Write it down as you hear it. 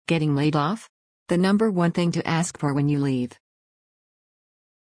Getting laid off? The number one thing to ask for when you leave.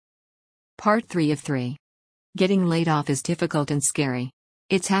 Part 3 of 3. Getting laid off is difficult and scary.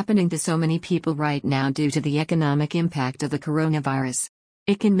 It's happening to so many people right now due to the economic impact of the coronavirus.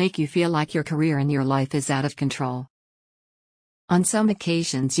 It can make you feel like your career and your life is out of control. On some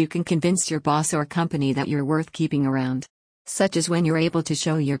occasions, you can convince your boss or company that you're worth keeping around, such as when you're able to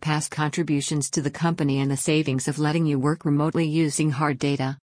show your past contributions to the company and the savings of letting you work remotely using hard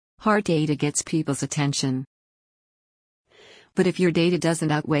data. Hard data gets people's attention. But if your data doesn't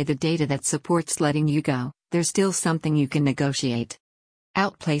outweigh the data that supports letting you go, there's still something you can negotiate.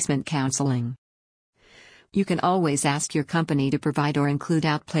 Outplacement counseling. You can always ask your company to provide or include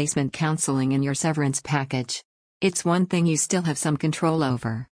outplacement counseling in your severance package. It's one thing you still have some control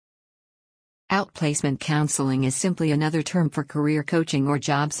over. Outplacement counseling is simply another term for career coaching or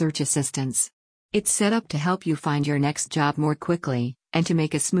job search assistance. It's set up to help you find your next job more quickly, and to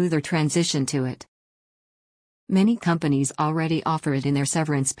make a smoother transition to it. Many companies already offer it in their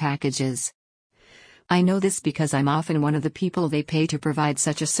severance packages. I know this because I'm often one of the people they pay to provide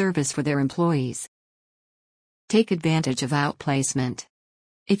such a service for their employees. Take advantage of outplacement.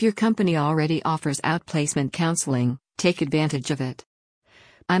 If your company already offers outplacement counseling, take advantage of it.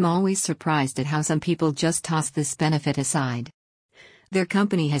 I'm always surprised at how some people just toss this benefit aside. Their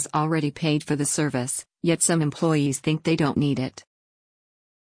company has already paid for the service, yet some employees think they don't need it.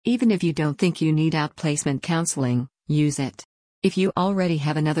 Even if you don't think you need outplacement counseling, use it. If you already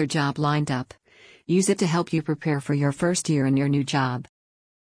have another job lined up, use it to help you prepare for your first year in your new job.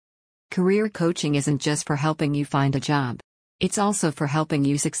 Career coaching isn't just for helping you find a job. It's also for helping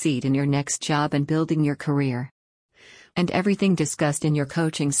you succeed in your next job and building your career. And everything discussed in your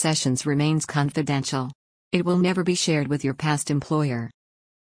coaching sessions remains confidential. It will never be shared with your past employer.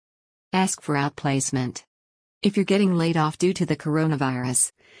 Ask for outplacement. If you're getting laid off due to the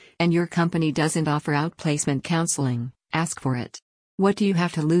coronavirus, and your company doesn't offer outplacement counseling, ask for it. What do you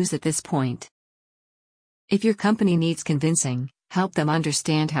have to lose at this point? If your company needs convincing, help them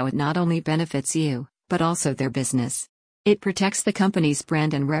understand how it not only benefits you, but also their business. It protects the company's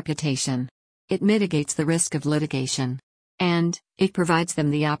brand and reputation. It mitigates the risk of litigation. And it provides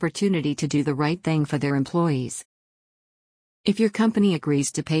them the opportunity to do the right thing for their employees. If your company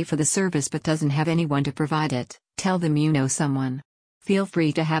agrees to pay for the service but doesn't have anyone to provide it, tell them you know someone. Feel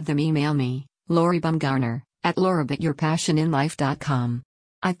free to have them email me, Lori Bumgarner, at laura@yourpassioninlife.com.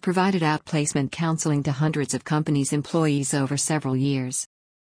 I've provided outplacement counseling to hundreds of companies' employees over several years.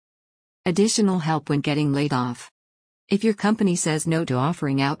 Additional help when getting laid off. If your company says no to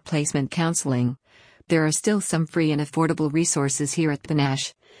offering outplacement counseling, there are still some free and affordable resources here at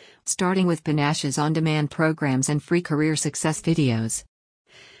paNASH, starting with paNASH's on-demand programs and free career success videos.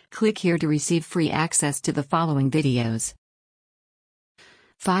 Click here to receive free access to the following videos.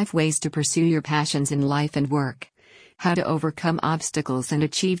 5 ways to pursue your passions in life and work. How to overcome obstacles and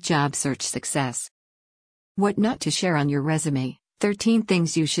achieve job search success. What not to share on your resume. 13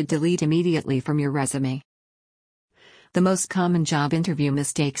 things you should delete immediately from your resume. The most common job interview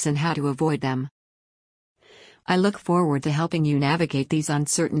mistakes and how to avoid them. I look forward to helping you navigate these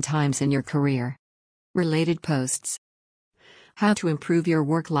uncertain times in your career. Related posts. How to improve your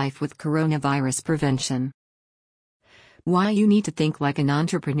work life with coronavirus prevention. Why you need to think like an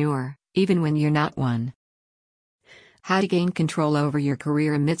entrepreneur, even when you're not one. How to gain control over your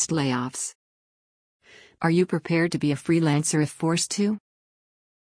career amidst layoffs. Are you prepared to be a freelancer if forced to?